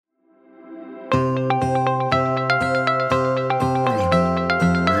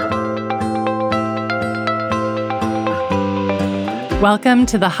Welcome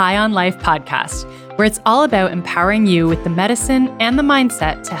to the High on Life podcast, where it's all about empowering you with the medicine and the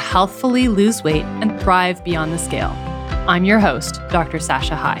mindset to healthfully lose weight and thrive beyond the scale. I'm your host, Dr.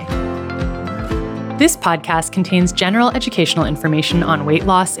 Sasha High. This podcast contains general educational information on weight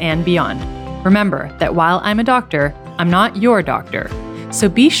loss and beyond. Remember that while I'm a doctor, I'm not your doctor, so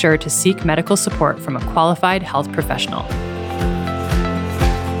be sure to seek medical support from a qualified health professional.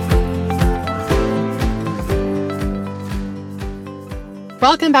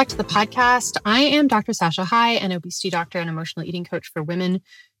 Welcome back to the podcast. I am Dr. Sasha High, an obesity doctor and emotional eating coach for women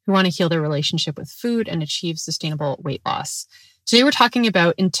who want to heal their relationship with food and achieve sustainable weight loss. Today, we're talking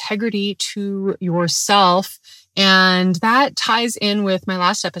about integrity to yourself, and that ties in with my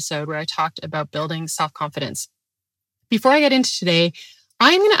last episode where I talked about building self-confidence. Before I get into today,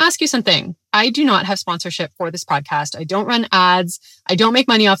 I'm going to ask you something. I do not have sponsorship for this podcast. I don't run ads. I don't make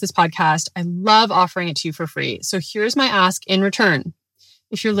money off this podcast. I love offering it to you for free. So here's my ask in return.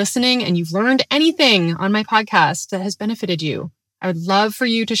 If you're listening and you've learned anything on my podcast that has benefited you, I would love for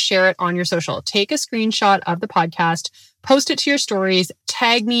you to share it on your social. Take a screenshot of the podcast, post it to your stories,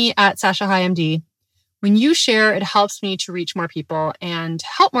 tag me at Sasha High MD. When you share, it helps me to reach more people and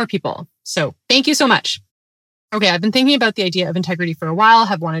help more people. So thank you so much. Okay, I've been thinking about the idea of integrity for a while,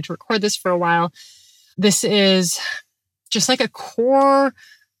 have wanted to record this for a while. This is just like a core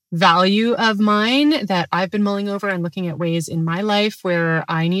value of mine that I've been mulling over and looking at ways in my life where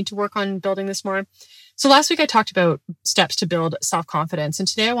I need to work on building this more. So last week I talked about steps to build self-confidence. And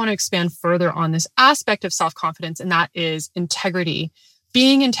today I want to expand further on this aspect of self-confidence, and that is integrity,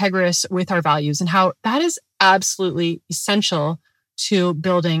 being integrous with our values, and how that is absolutely essential to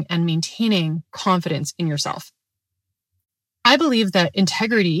building and maintaining confidence in yourself. I believe that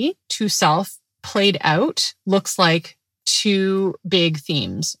integrity to self played out looks like two big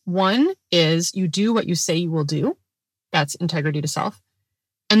themes. One is you do what you say you will do. That's integrity to self.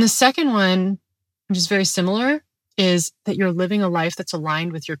 And the second one, which is very similar, is that you're living a life that's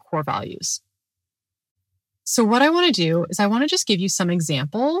aligned with your core values. So what I want to do is I want to just give you some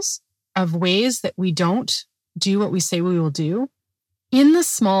examples of ways that we don't do what we say we will do in the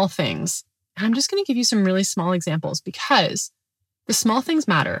small things. And I'm just going to give you some really small examples because the small things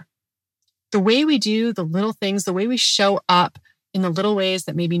matter. The way we do the little things, the way we show up in the little ways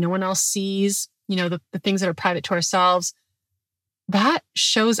that maybe no one else sees, the things that are private to ourselves, that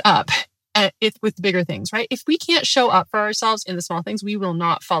shows up with bigger things, right? If we can't show up for ourselves in the small things, we will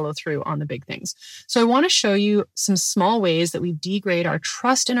not follow through on the big things. So I want to show you some small ways that we degrade our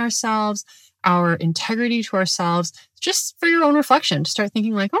trust in ourselves, our integrity to ourselves, just for your own reflection, to start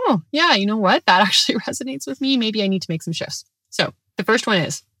thinking like, oh yeah, you know what? That actually resonates with me. Maybe I need to make some shifts. So the first one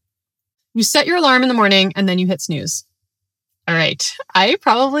is, you set your alarm in the morning and then you hit snooze. All right.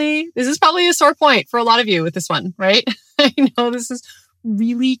 This is probably a sore point for a lot of you with this one, right? I know this is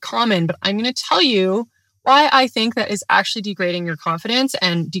really common, but I'm going to tell you why I think that is actually degrading your confidence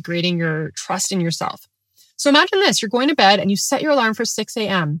and degrading your trust in yourself. So imagine this, you're going to bed and you set your alarm for 6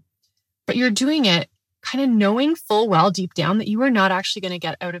 a.m., but you're doing it kind of knowing full well deep down that you are not actually going to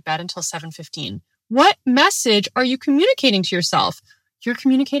get out of bed until 7:15. What message are you communicating to yourself? You're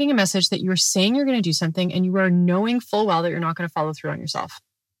communicating a message that you're saying you're going to do something and you are knowing full well that you're not going to follow through on yourself,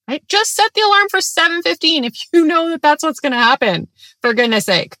 right? Just set the alarm for 7:15 if you know that that's what's going to happen, for goodness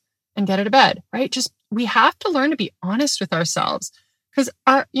sake, and get out of bed, right? We have to learn to be honest with ourselves because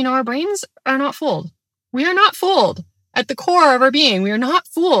our brains are not fooled. We are not fooled at the core of our being. We are not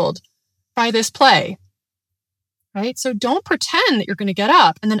fooled by this play. Right? So don't pretend that you're going to get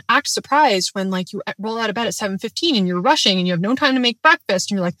up and then act surprised when you roll out of bed at 7:15 and you're rushing and you have no time to make breakfast.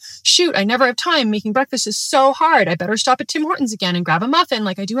 And you're like, shoot, I never have time. Making breakfast is so hard. I better stop at Tim Hortons again and grab a muffin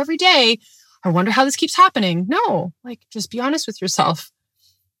like I do every day. I wonder how this keeps happening. No, just be honest with yourself,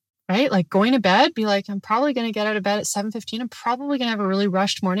 right? Going to bed, be like, I'm probably going to get out of bed at 7:15. I'm probably going to have a really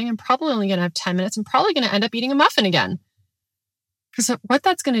rushed morning. I'm probably only going to have 10 minutes. I'm probably going to end up eating a muffin again. Because what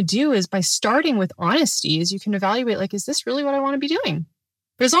that's going to do is by starting with honesty is you can evaluate, is this really what I want to be doing?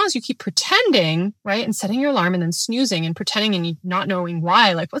 But as long as you keep pretending, right, and setting your alarm and then snoozing and pretending and not knowing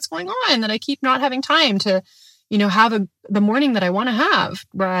why, what's going on that I keep not having time to, have the morning that I want to have,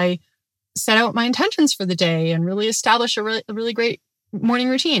 where I set out my intentions for the day and really establish a really great morning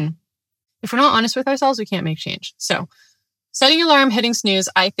routine. If we're not honest with ourselves, we can't make change. So setting your alarm, hitting snooze,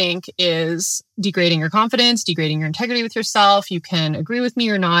 I think is degrading your confidence, degrading your integrity with yourself. You can agree with me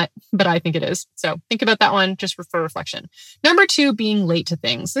or not, but I think it is. So think about that one just for reflection. Number 2, being late to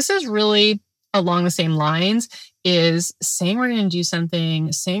things. This is really along the same lines, is saying we're going to do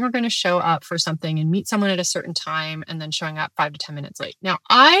something, saying we're going to show up for something and meet someone at a certain time and then showing up 5 to 10 minutes late. Now,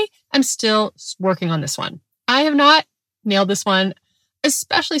 I am still working on this one. I have not nailed this one.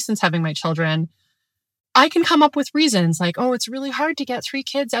 especially since having my children, I can come up with reasons like, oh, it's really hard to get 3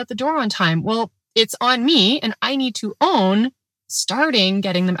 kids out the door on time. Well, it's on me, and I need to own starting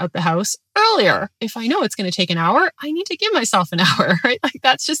getting them out the house earlier. If I know it's going to take an hour, I need to give myself an hour, right? Like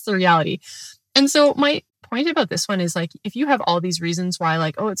that's just the reality. And so my point about this one is like, if you have all these reasons why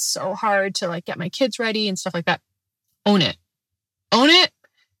like, oh, it's so hard to like get my kids ready and stuff like that, own it. Own it.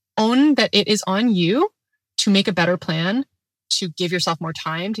 Own that it is on you to make a better plan, to give yourself more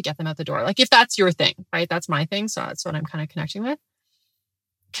time to get them out the door. Like if that's your thing, right? That's my thing. So that's what I'm kind of connecting with.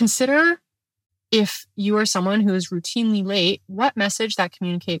 Consider if you are someone who is routinely late, what message that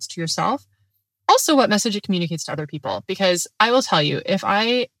communicates to yourself. Also, what message it communicates to other people. Because I will tell you, if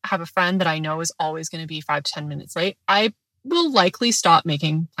I have a friend that I know is always going to be 5 to 10 minutes late, I will likely stop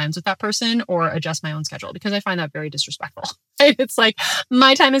making plans with that person or adjust my own schedule because I find that very disrespectful. Right? It's like,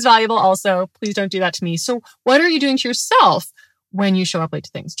 my time is valuable also. Please don't do that to me. So what are you doing to yourself when you show up late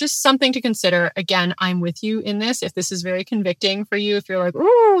to things? Just something to consider. Again, I'm with you in this. If this is very convicting for you, if you're like,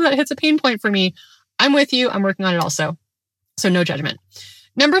 ooh, that hits a pain point for me, I'm with you. I'm working on it also. So no judgment.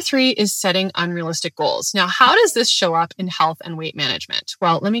 Number 3 is setting unrealistic goals. Now, how does this show up in health and weight management?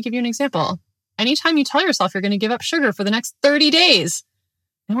 Well, let me give you an example. Anytime you tell yourself you're going to give up sugar for the next 30 days,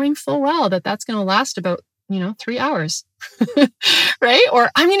 knowing full well that that's going to last about, 3 hours, right? Or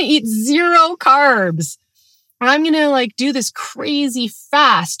I'm going to eat 0 carbs, or I'm going to like do this crazy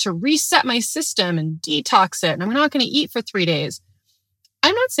fast to reset my system and detox it. And I'm not going to eat for 3 days.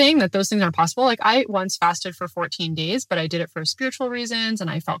 I'm not saying that those things aren't possible. Like I once fasted for 14 days, but I did it for spiritual reasons and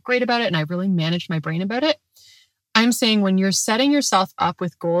I felt great about it and I really managed my brain about it. I'm saying when you're setting yourself up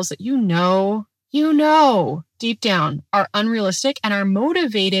with goals that you know deep down are unrealistic and are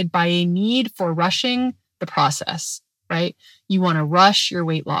motivated by a need for rushing the process, right? You want to rush your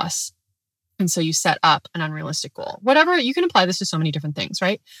weight loss. And so you set up an unrealistic goal. Whatever, you can apply this to so many different things,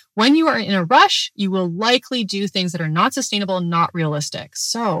 right? When you are in a rush, you will likely do things that are not sustainable, not realistic.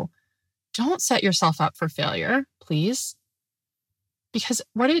 So don't set yourself up for failure, please. Because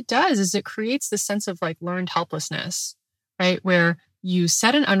what it does is it creates this sense of like learned helplessness, right? Where you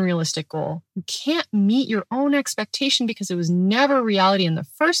set an unrealistic goal. You can't meet your own expectation because it was never reality in the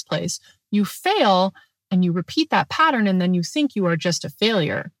first place. You fail and you repeat that pattern and then you think you are just a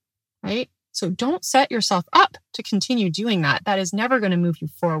failure, right? So don't set yourself up to continue doing that. That is never going to move you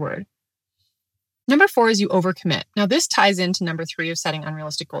forward. Number 4 is you overcommit. Now this ties into number 3 of setting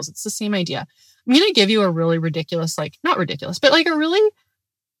unrealistic goals. It's the same idea. I'm going to give you a really ridiculous, like not ridiculous, but like a really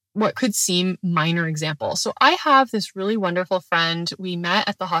what could seem minor example. So I have this really wonderful friend. We met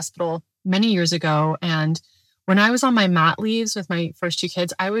at the hospital many years ago. And when I was on my mat leaves with my first 2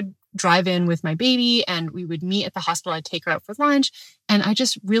 kids, I would drive in with my baby and we would meet at the hospital. I'd take her out for lunch and I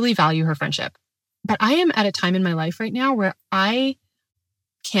just really value her friendship. But I am at a time in my life right now where I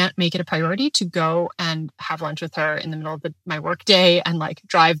can't make it a priority to go and have lunch with her in the middle of my work day and like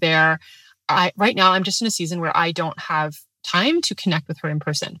drive there. Right now, I'm just in a season where I don't have time to connect with her in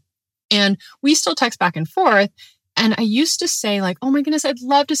person. And we still text back and forth. And I used to say like, oh my goodness, I'd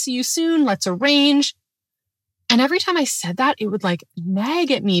love to see you soon. Let's arrange. And every time I said that, it would like nag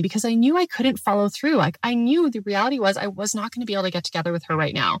at me because I knew I couldn't follow through. Like I knew the reality was I was not going to be able to get together with her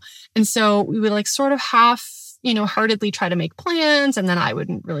right now. And so we would like sort of heartedly try to make plans and then I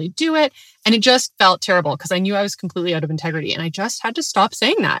wouldn't really do it. And it just felt terrible because I knew I was completely out of integrity. And I just had to stop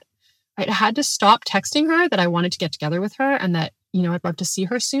saying that. Right? I had to stop texting her that I wanted to get together with her and that, I'd love to see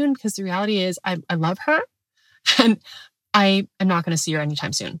her soon because the reality is I love her and I am not going to see her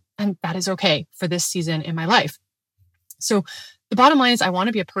anytime soon. And that is okay for this season in my life. So the bottom line is I want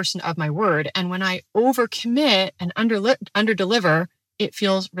to be a person of my word. And when I overcommit and underdeliver, it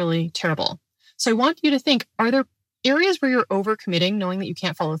feels really terrible. So I want you to think, are there areas where you're overcommitting, knowing that you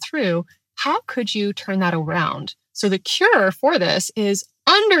can't follow through? How could you turn that around? So the cure for this is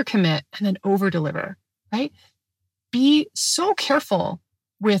undercommit and then overdeliver, right? Be so careful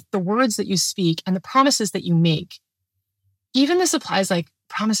with the words that you speak and the promises that you make. Even this applies like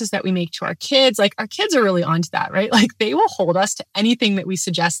promises that we make to our kids. Like our kids are really onto that, right? Like they will hold us to anything that we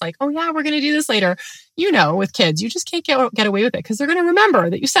suggest, like, oh yeah, we're going to do this later. With kids, you just can't get away with it because they're going to remember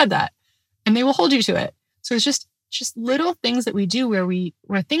that you said that and they will hold you to it. So it's just little things that we do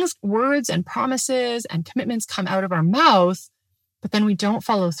where things, words and promises and commitments come out of our mouth, but then we don't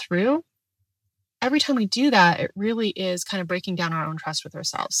follow through. Every time we do that, it really is kind of breaking down our own trust with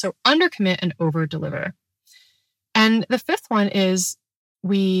ourselves. So undercommit and overdeliver. And the 5th one is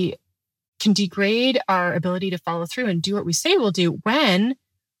we can degrade our ability to follow through and do what we say we'll do when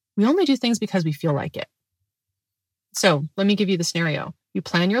we only do things because we feel like it. So let me give you the scenario. You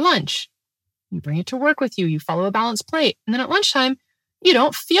plan your lunch. You bring it to work with you. You follow a balanced plate. And then at lunchtime, You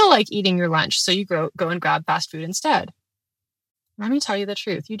don't feel like eating your lunch, so you go and grab fast food instead. Let me tell you the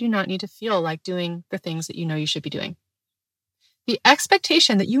truth. You do not need to feel like doing the things that you know you should be doing. The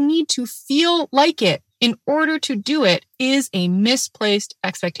expectation that you need to feel like it in order to do it is a misplaced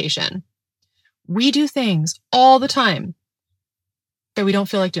expectation. We do things all the time that we don't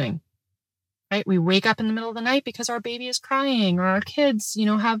feel like doing, right? We wake up in the middle of the night because our baby is crying, or our kids,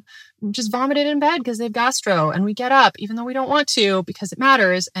 have just vomited in bed because they have gastro, and we get up even though we don't want to because it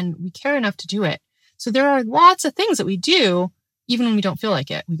matters and we care enough to do it. So there are lots of things that we do even when we don't feel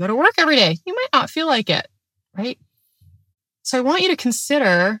like it. We go to work every day. You might not feel like it, right? So I want you to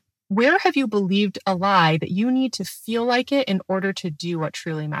consider, where have you believed a lie that you need to feel like it in order to do what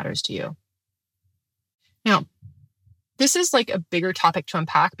truly matters to you? Now, this is like a bigger topic to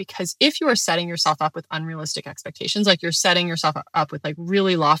unpack, because if you are setting yourself up with unrealistic expectations, like you're setting yourself up with like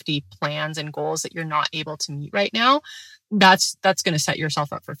really lofty plans and goals that you're not able to meet right now, that's going to set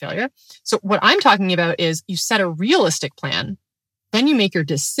yourself up for failure. So what I'm talking about is you set a realistic plan. Then you make your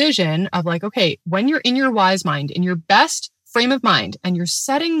decision of like, okay, when you're in your wise mind, in your best frame of mind, and you're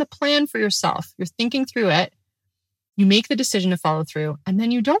setting the plan for yourself, you're thinking through it, you make the decision to follow through, and then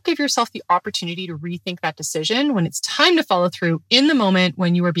you don't give yourself the opportunity to rethink that decision when it's time to follow through in the moment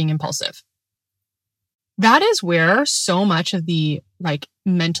when you are being impulsive. That is where so much of the like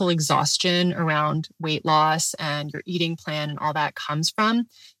mental exhaustion around weight loss and your eating plan and all that comes from,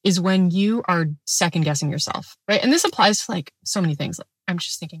 is when you are second guessing yourself, right? And this applies to like so many things. Like, I'm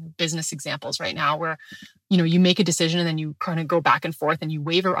just thinking of business examples right now where, you make a decision and then you kind of go back and forth and you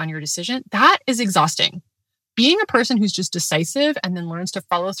waver on your decision. That is exhausting. Being a person who's just decisive and then learns to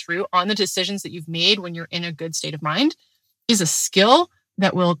follow through on the decisions that you've made when you're in a good state of mind is a skill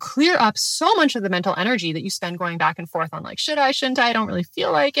that will clear up so much of the mental energy that you spend going back and forth on like, should I, shouldn't I don't really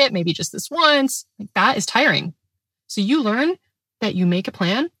feel like it, maybe just this once. Like, that is tiring. So you learn that you make a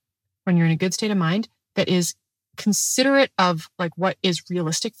plan when you're in a good state of mind that is considerate of like what is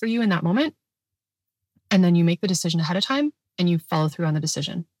realistic for you in that moment. And then you make the decision ahead of time and you follow through on the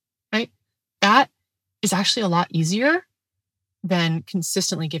decision, right? That is actually a lot easier than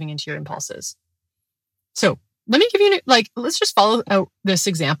consistently giving into your impulses. So let me give you, let's just follow out this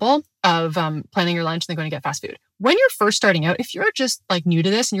example of planning your lunch and then going to get fast food. When you're first starting out, if you're just like new to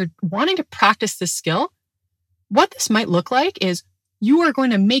this and you're wanting to practice this skill, what this might look like is you are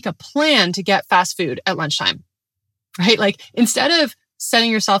going to make a plan to get fast food at lunchtime, right? Like, instead of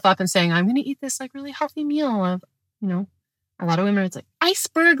setting yourself up and saying, I'm going to eat this like really healthy meal of, a lot of women, it's like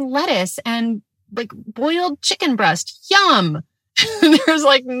iceberg lettuce and like boiled chicken breast. Yum. There's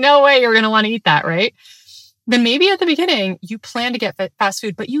like no way you're going to want to eat that, right? Then maybe at the beginning, you plan to get fast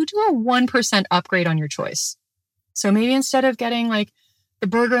food, but you do a 1% upgrade on your choice. So maybe instead of getting like the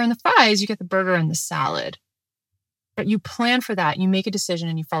burger and the fries, you get the burger and the salad. But you plan for that. You make a decision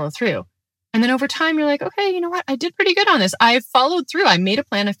and you follow through. And then over time, you're like, okay, you know what? I did pretty good on this. I followed through. I made a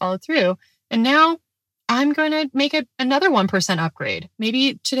plan. I followed through. And now I'm going to make another 1% upgrade.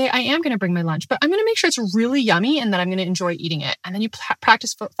 Maybe today I am going to bring my lunch, but I'm going to make sure it's really yummy and that I'm going to enjoy eating it. And then you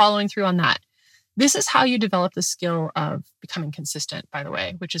practice following through on that. This is how you develop the skill of becoming consistent, by the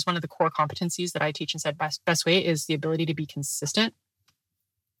way, which is one of the core competencies that I teach inside Best Weight, is the ability to be consistent.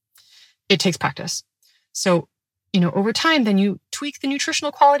 It takes practice. So, over time, then you tweak the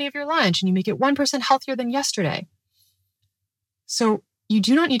nutritional quality of your lunch and you make it 1% healthier than yesterday. So you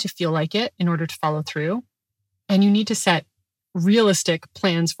do not need to feel like it in order to follow through. And you need to set realistic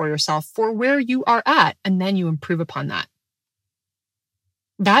plans for yourself for where you are at, and then you improve upon that.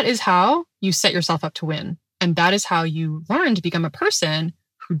 That is how you set yourself up to win. And that is how you learn to become a person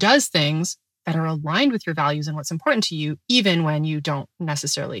who does things that are aligned with your values and what's important to you, even when you don't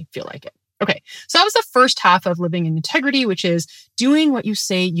necessarily feel like it. Okay, so that was the first half of living in integrity, which is doing what you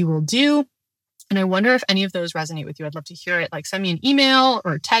say you will do. And I wonder if any of those resonate with you. I'd love to hear it. Like, send me an email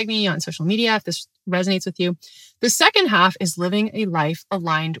or tag me on social media if this resonates with you. The second half is living a life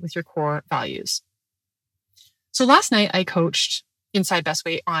aligned with your core values. So last night I coached inside Best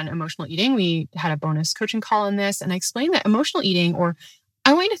Weight on emotional eating. We had a bonus coaching call on this, and I explained that emotional eating, or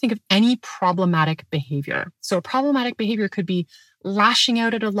I want you to think of any problematic behavior. So a problematic behavior could be lashing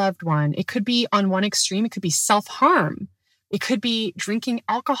out at a loved one. It could be, on one extreme, it could be self-harm. It could be drinking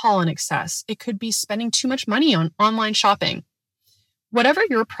alcohol in excess. It could be spending too much money on online shopping. Whatever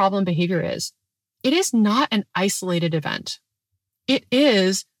your problem behavior is, it is not an isolated event. It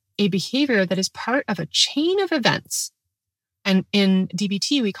is a behavior that is part of a chain of events. And in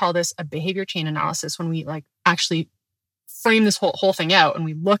DBT, we call this a behavior chain analysis, when we actually frame this whole thing out and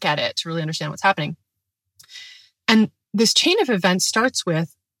we look at it to really understand what's happening. And this chain of events starts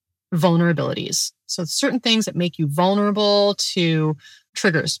with vulnerabilities. So certain things that make you vulnerable to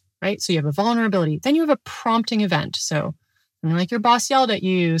triggers, right? So you have a vulnerability. Then you have a prompting event. So something like your boss yelled at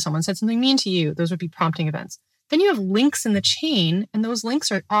you, someone said something mean to you. Those would be prompting events. Then you have links in the chain, and those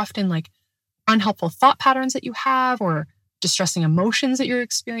links are often like unhelpful thought patterns that you have or distressing emotions that you're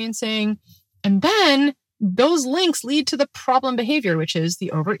experiencing. And then those links lead to the problem behavior, which is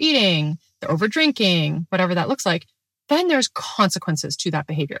the overeating, the overdrinking, whatever that looks like. Then there's consequences to that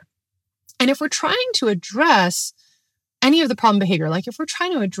behavior. And if we're trying to address any of the problem behavior, like if we're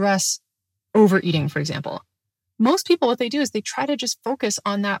trying to address overeating, for example, most people, what they do is they try to just focus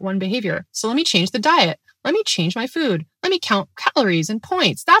on that one behavior. So let me change the diet. Let me change my food. Let me count calories and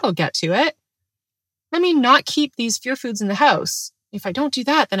points. That'll get to it. Let me not keep these fear foods in the house. If I don't do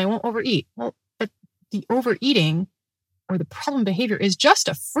that, then I won't overeat. Well, but the overeating or the problem behavior is just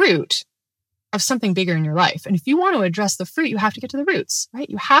a fruit of something bigger in your life. And if you want to address the fruit, you have to get to the roots, right?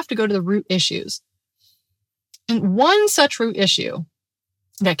 You have to go to the root issues. And one such root issue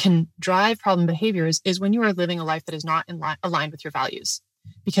that can drive problem behaviors is when you are living a life that is not aligned with your values.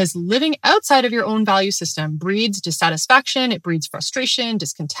 Because living outside of your own value system breeds dissatisfaction, it breeds frustration,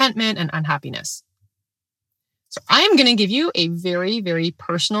 discontentment, and unhappiness. So I am going to give you a very, very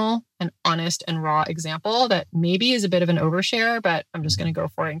personal and honest and raw example that maybe is a bit of an overshare, but I'm just going to go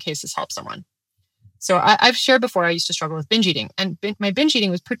for it in case this helps someone. So I've shared before, I used to struggle with binge eating, and my binge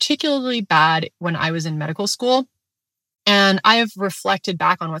eating was particularly bad when I was in medical school. And I have reflected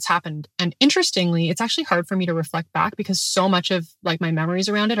back on what's happened. And interestingly, it's actually hard for me to reflect back because so much of like my memories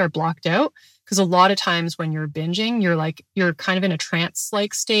around it are blocked out. Because a lot of times when you're binging, you're kind of in a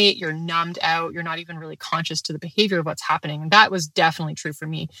trance-like state, you're numbed out, you're not even really conscious to the behavior of what's happening. And that was definitely true for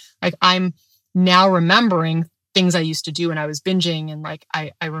me. Like I'm now remembering things I used to do when I was binging, and like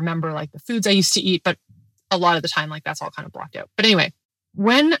I remember like the foods I used to eat, but a lot of the time, like that's all kind of blocked out. But anyway,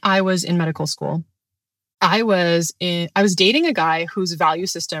 when I was in medical school, I was dating a guy whose value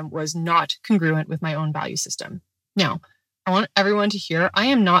system was not congruent with my own value system. Now, I want everyone to hear, I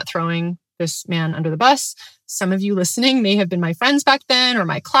am not throwing this man under the bus. Some of you listening may have been my friends back then or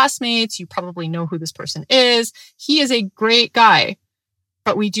my classmates. You probably know who this person is. He is a great guy,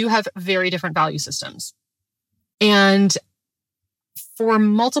 but we do have very different value systems. And for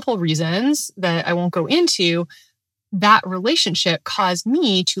multiple reasons that I won't go into, that relationship caused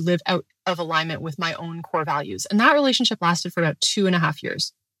me to live out of alignment with my own core values. And that relationship lasted for about 2.5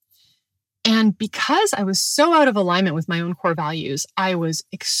 years. And because I was so out of alignment with my own core values, I was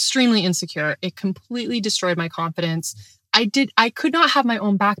extremely insecure. It completely destroyed my confidence. I could not have my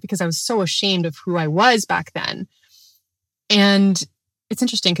own back because I was so ashamed of who I was back then. And it's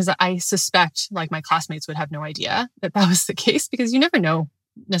interesting because I suspect like my classmates would have no idea that was the case because you never know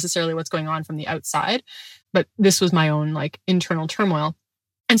necessarily what's going on from the outside. But this was my own like internal turmoil.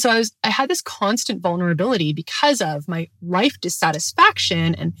 And so I had this constant vulnerability because of my life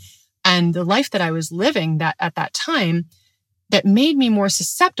dissatisfaction and the life that I was living that at that time that made me more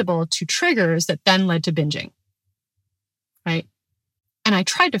susceptible to triggers that then led to binging. Right. And I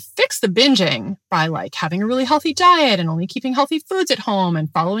tried to fix the binging by like having a really healthy diet and only keeping healthy foods at home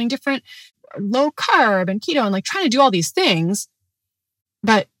and following different low carb and keto and like trying to do all these things.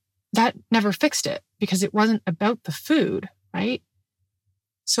 But that never fixed it because it wasn't about the food, right?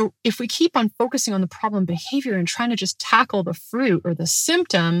 So if we keep on focusing on the problem behavior and trying to just tackle the fruit or the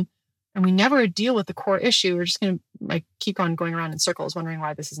symptom, and we never deal with the core issue, we're just going to like keep on going around in circles, wondering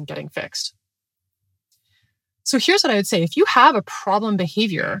why this isn't getting fixed. So here's what I would say. If you have a problem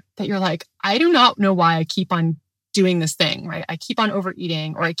behavior that you're like, I do not know why I keep on doing this thing, right? I keep on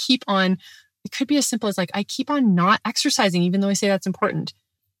overeating, or it could be as simple as like, I keep on not exercising, even though I say that's important.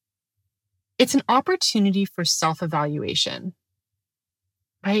 It's an opportunity for self-evaluation,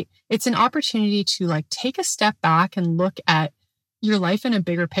 right? It's an opportunity to like take a step back and look at your life in a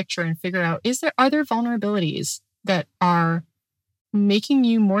bigger picture and figure out, are there vulnerabilities that are making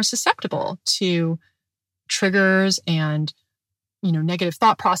you more susceptible to triggers and, negative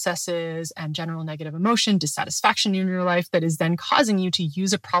thought processes and general negative emotion, dissatisfaction in your life that is then causing you to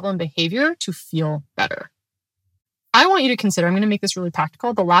use a problem behavior to feel better. I want you to consider, I'm going to make this really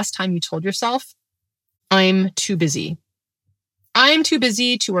practical, the last time you told yourself, I'm too busy. I'm too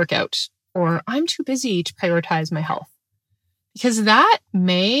busy to work out, or I'm too busy to prioritize my health. Because that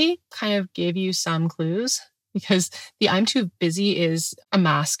may kind of give you some clues, because the I'm too busy is a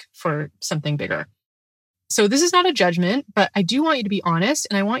mask for something bigger. So this is not a judgment, but I do want you to be honest,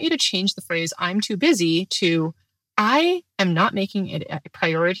 and I want you to change the phrase I'm too busy to I am not making it a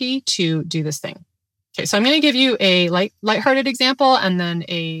priority to do this thing. Okay, so I'm going to give you a lighthearted example and then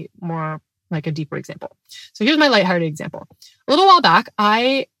a more like a deeper example. So here's my lighthearted example. A little while back,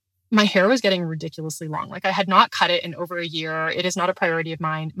 I my hair was getting ridiculously long. Like I had not cut it in over a year. It is not a priority of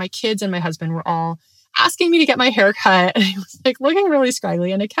mine. My kids and my husband were all asking me to get my hair cut. And it was like looking really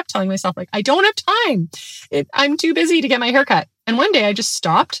scraggly. And I kept telling myself, like, I don't have time. I'm too busy to get my hair cut. And one day I just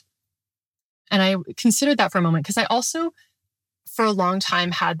stopped and I considered that for a moment because I also, for a long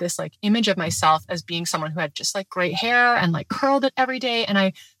time, had this like image of myself as being someone who had just like great hair and like curled it every day. And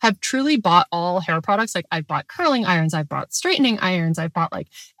I have truly bought all hair products. Like I've bought curling irons, I've bought straightening irons, I've bought like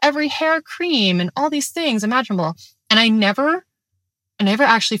every hair cream and all these things imaginable. And I never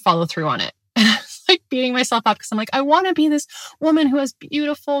actually follow through on it. Like beating myself up because I'm like, I want to be this woman who has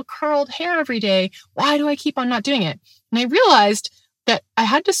beautiful curled hair every day. Why do I keep on not doing it? And I realized that I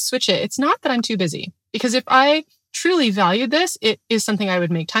had to switch it. It's not that I'm too busy, because if I truly valued this, it is something I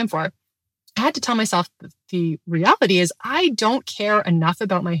would make time for. I had to tell myself that the reality is I don't care enough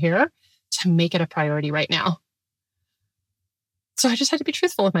about my hair to make it a priority right now. So I just had to be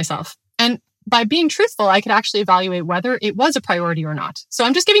truthful with myself. And by being truthful, I could actually evaluate whether it was a priority or not. So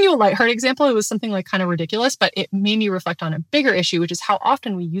I'm just giving you a lighthearted example. It was something like kind of ridiculous, but it made me reflect on a bigger issue, which is how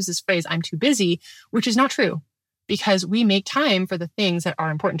often we use this phrase, I'm too busy, which is not true because we make time for the things that are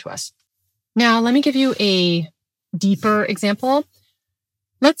important to us. Now, let me give you a deeper example.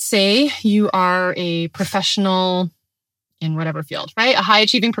 Let's say you are a professional in whatever field, right? A high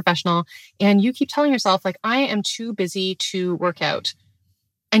achieving professional. And you keep telling yourself, like, I am too busy to work out.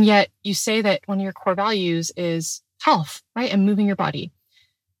 And yet you say that one of your core values is health, right? And moving your body.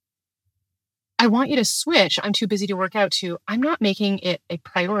 I want you to switch, I'm too busy to work out, to I'm not making it a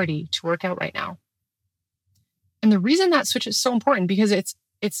priority to work out right now. And the reason that switch is so important because it's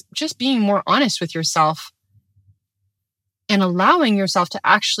just being more honest with yourself and allowing yourself to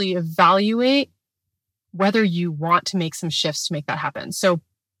actually evaluate whether you want to make some shifts to make that happen. So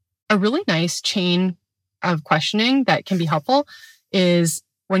a really nice chain of questioning that can be helpful is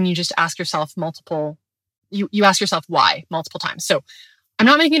when you just ask yourself you ask yourself why multiple times. So I'm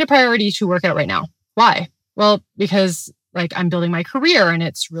not making it a priority to work out right now. Why? Well, because like I'm building my career and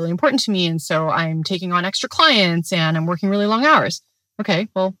it's really important to me. And so I'm taking on extra clients and I'm working really long hours. Okay,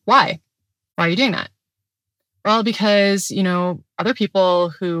 well, why? Why are you doing that? Well, because, other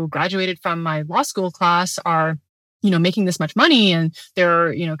people who graduated from my law school class are, making this much money and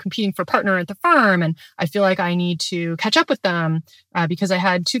they're, competing for partner at the firm. And I feel like I need to catch up with them because I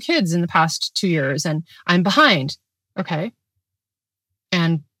had 2 kids in the past 2 years and I'm behind. Okay.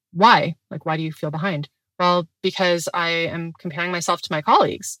 And why? Like, why do you feel behind? Well, because I am comparing myself to my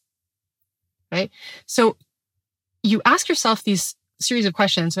colleagues, right? So you ask yourself these series of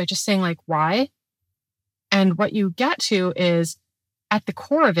questions by just saying like, why? And what you get to is at the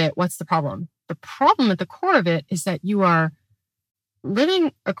core of it, what's the problem? The problem at the core of it is that you are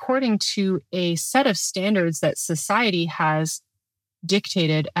living according to a set of standards that society has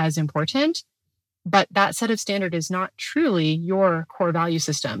dictated as important, but that set of standard is not truly your core value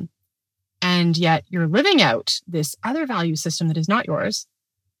system. And yet you're living out this other value system that is not yours.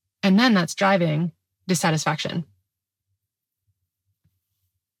 And then that's driving dissatisfaction.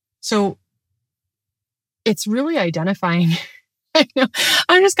 So it's really identifying. I know.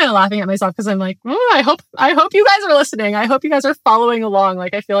 I'm just kind of laughing at myself because I'm like, I hope you guys are listening. I hope you guys are following along.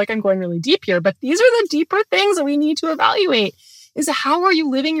 Like, I feel like I'm going really deep here, but these are the deeper things that we need to evaluate is how are you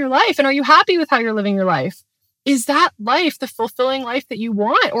living your life? And are you happy with how you're living your life? Is that life the fulfilling life that you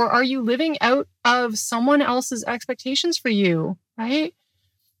want? Or are you living out of someone else's expectations for you, right?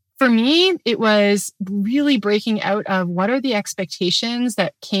 For me, it was really breaking out of what are the expectations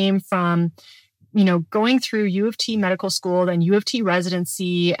that came from going through U of T medical school, then U of T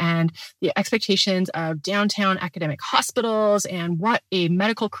residency, and the expectations of downtown academic hospitals and what a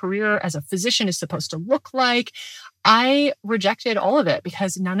medical career as a physician is supposed to look like. I rejected all of it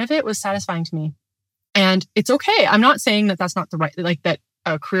because none of it was satisfying to me. And it's okay. I'm not saying that that's not the right, like that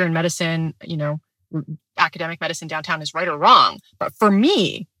a career in medicine, academic medicine downtown is right or wrong. But for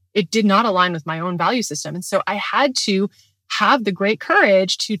me, it did not align with my own value system. And so I had to have the great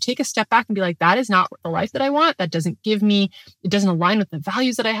courage to take a step back and be like, that is not the life that I want. That doesn't it doesn't align with the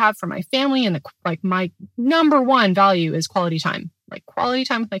values that I have for my family. And my number one value is quality time, like quality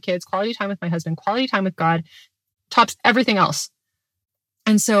time with my kids, quality time with my husband, quality time with God, tops everything else.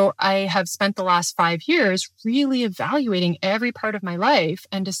 And so I have spent the last 5 years really evaluating every part of my life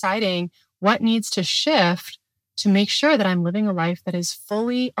and deciding what needs to shift to make sure that I'm living a life that is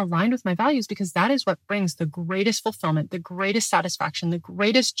fully aligned with my values, because that is what brings the greatest fulfillment, the greatest satisfaction, the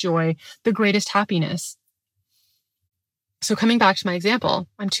greatest joy, the greatest happiness. So coming back to my example,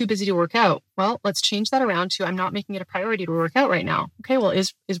 I'm too busy to work out. Well, let's change that around to I'm not making it a priority to work out right now. Okay, well,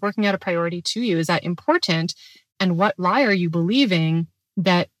 is working out a priority to you? Is that important? And what lie are you believing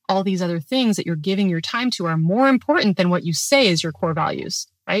that all these other things that you're giving your time to are more important than what you say is your core values,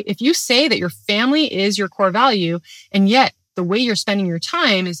 right? If you say that your family is your core value, and yet the way you're spending your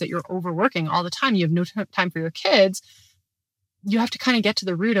time is that you're overworking all the time, you have no time for your kids, you have to kind of get to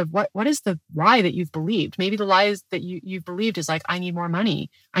the root of what is the lie that you've believed. Maybe the lies that you've believed is like, I need more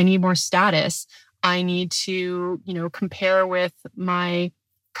money, I need more status, I need to, compare with my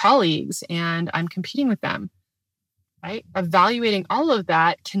colleagues and I'm competing with them, right? Evaluating all of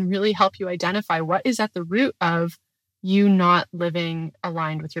that can really help you identify what is at the root of you not living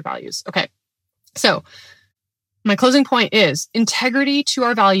aligned with your values. Okay, so my closing point is integrity to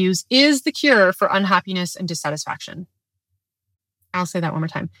our values is the cure for unhappiness and dissatisfaction. I'll say that one more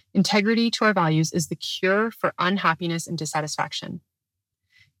time. Integrity to our values is the cure for unhappiness and dissatisfaction.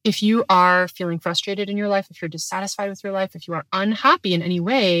 If you are feeling frustrated in your life, if you're dissatisfied with your life, if you are unhappy in any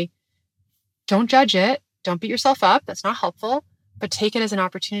way, don't judge it. Don't beat yourself up. That's not helpful, but take it as an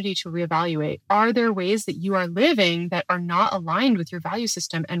opportunity to reevaluate. Are there ways that you are living that are not aligned with your value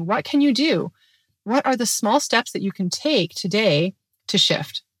system? And what can you do? What are the small steps that you can take today to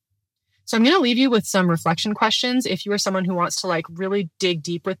shift? So I'm going to leave you with some reflection questions. If you are someone who wants to really dig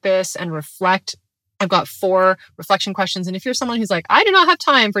deep with this and reflect, I've got 4 reflection questions. And if you're someone who's like, I do not have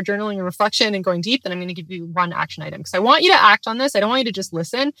time for journaling and reflection and going deep, then I'm going to give you 1 action item because I want you to act on this. I don't want you to just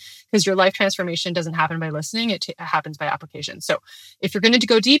listen because your life transformation doesn't happen by listening. It happens by application. So if you're going to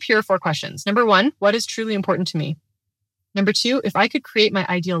go deep, here are 4 questions. Number 1, what is truly important to me? Number 2, if I could create my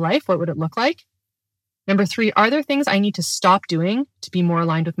ideal life, what would it look like? Number 3, are there things I need to stop doing to be more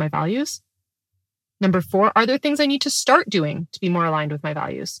aligned with my values? Number 4, are there things I need to start doing to be more aligned with my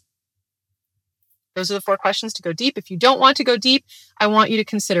values? Those are the 4 questions to go deep. If you don't want to go deep, I want you to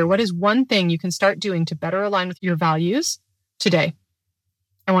consider what is one thing you can start doing to better align with your values today.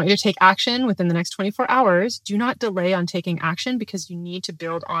 I want you to take action within the next 24 hours. Do not delay on taking action because you need to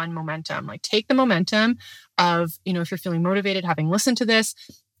build on momentum. Take the momentum of, if you're feeling motivated, having listened to this,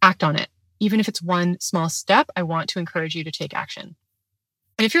 act on it. Even if it's one small step, I want to encourage you to take action.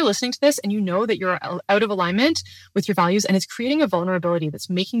 And if you're listening to this and you know that you're out of alignment with your values and it's creating a vulnerability that's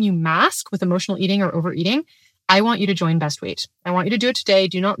making you mask with emotional eating or overeating, I want you to join Best Weight. I want you to do it today.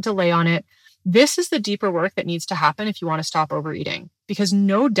 Do not delay on it. This is the deeper work that needs to happen if you want to stop overeating, because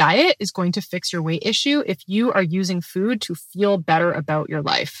no diet is going to fix your weight issue if you are using food to feel better about your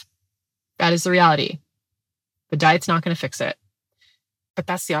life. That is the reality. The diet's not going to fix it. But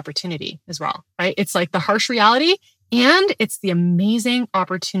that's the opportunity as well, right? It's like the harsh reality and it's the amazing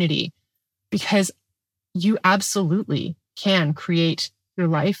opportunity because you absolutely can create your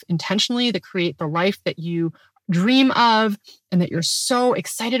life intentionally, create the life that you dream of and that you're so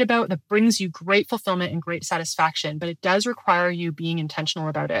excited about, that brings you great fulfillment and great satisfaction. But it does require you being intentional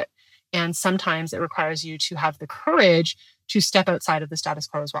about it. And sometimes it requires you to have the courage to step outside of the status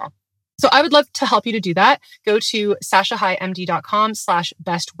quo as well. So I would love to help you to do that. Go to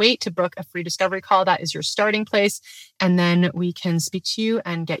sashahighmd.com/bestweight to book a free discovery call. That is your starting place. And then we can speak to you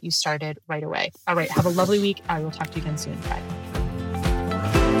and get you started right away. All right. Have a lovely week. I will talk to you again soon. Bye.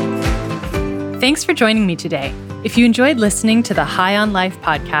 Thanks for joining me today. If you enjoyed listening to the High on Life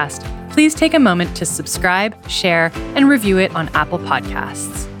podcast, please take a moment to subscribe, share, and review it on Apple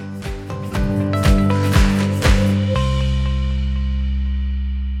Podcasts.